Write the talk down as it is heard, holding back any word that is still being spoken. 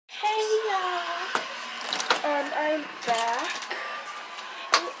I'm back.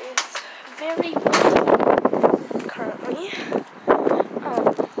 It is very busy currently.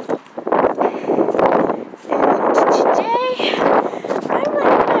 And today,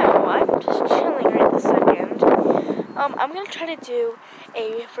 I'm just chilling right this second. I'm gonna try to do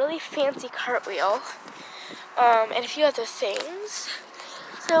a really fancy cartwheel, and a few other things.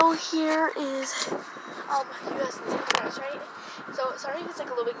 So here is, you guys can see this, right? So sorry if it's like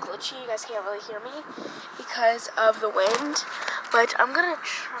a little bit glitchy, you guys can't really hear me because of the wind, but I'm gonna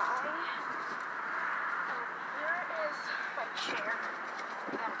try. Here is my chair.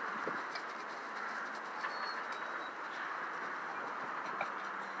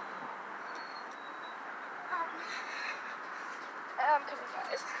 Come on,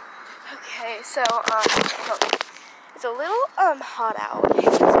 guys. Okay, so, it's a little, hot out.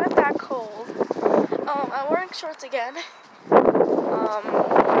 It's not that cold. I'm wearing shorts again.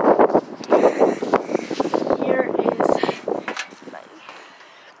 Here is my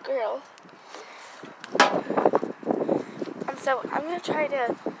girl. So I'm gonna try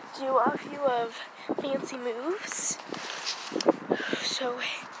to do a few of fancy moves. So,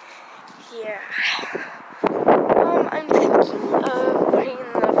 yeah. I'm thinking of putting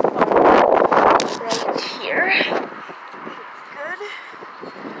the phone right here. Good.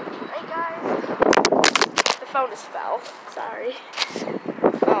 Right, guys? The phone is fell. Sorry.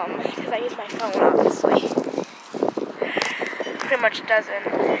 Because I use my phone, obviously. Pretty much doesn't.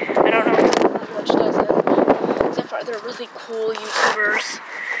 I don't know if it pretty much doesn't. Except for other really cool YouTubers.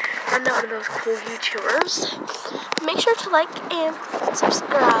 I'm not one of those cool YouTubers. Make sure to like and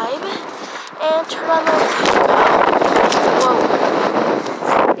subscribe. And turn on the notification bell. Whoa.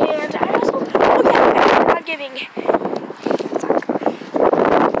 And I also,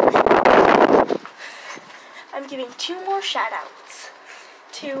 I'm giving 2 more shout outs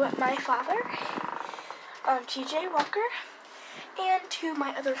to my father, TJ Walker, and to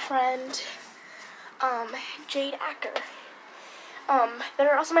my other friend, Jade Acker.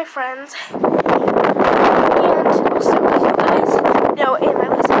 They're also my friends. And also, you guys know in my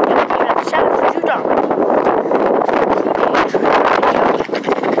last video, I gave a shout out to Darwin.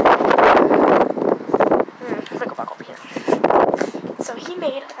 Let me go back over here. So he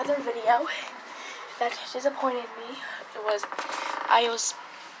made another video that disappointed me. I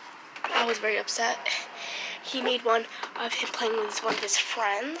was very upset. He made one of him playing with one of his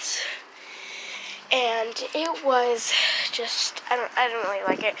friends, and it was just I don't really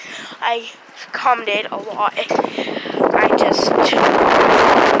like it. I commented a lot. I just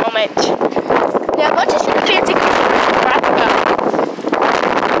moment. Yeah, let's just fancy wrap it up.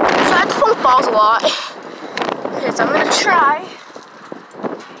 So I pull the balls a lot. Okay, so I'm gonna try.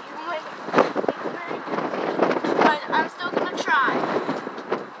 But I'm still gonna try.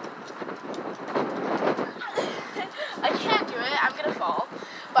 I can't do it. I'm gonna fall.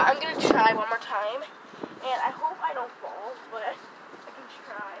 But I'm gonna try one more time. And I hope I don't fall, but I can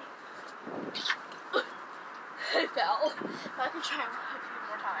try. I fell. But I can try a few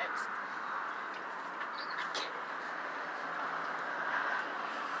more times.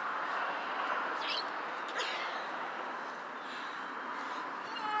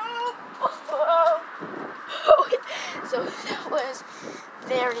 So that was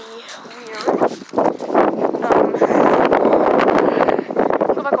very weird.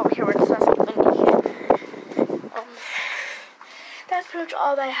 Go back over here where it's not so windy. That's pretty much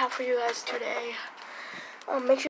all that I have for you guys today. Make sure